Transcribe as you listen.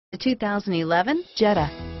The 2011 Jetta.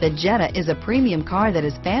 The Jetta is a premium car that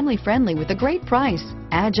is family-friendly with a great price,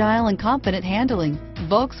 agile and confident handling.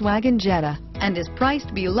 Volkswagen Jetta, and is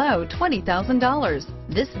priced below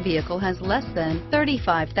 $20,000. This vehicle has less than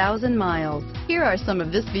 35,000 miles. Here are some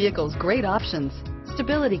of this vehicle's great options: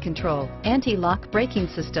 stability control, anti-lock braking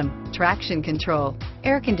system, traction control,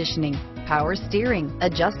 air conditioning, power steering,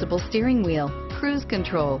 adjustable steering wheel, cruise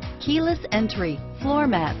control, keyless entry, floor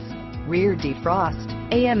mats, rear defrost,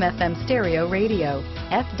 AM/FM stereo radio,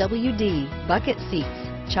 FWD, bucket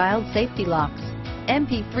seats, child safety locks,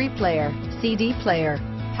 MP3 player, CD player,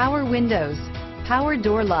 power windows, power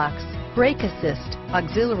door locks, brake assist,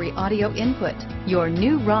 auxiliary audio input. Your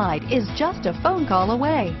new ride is just a phone call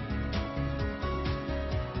away.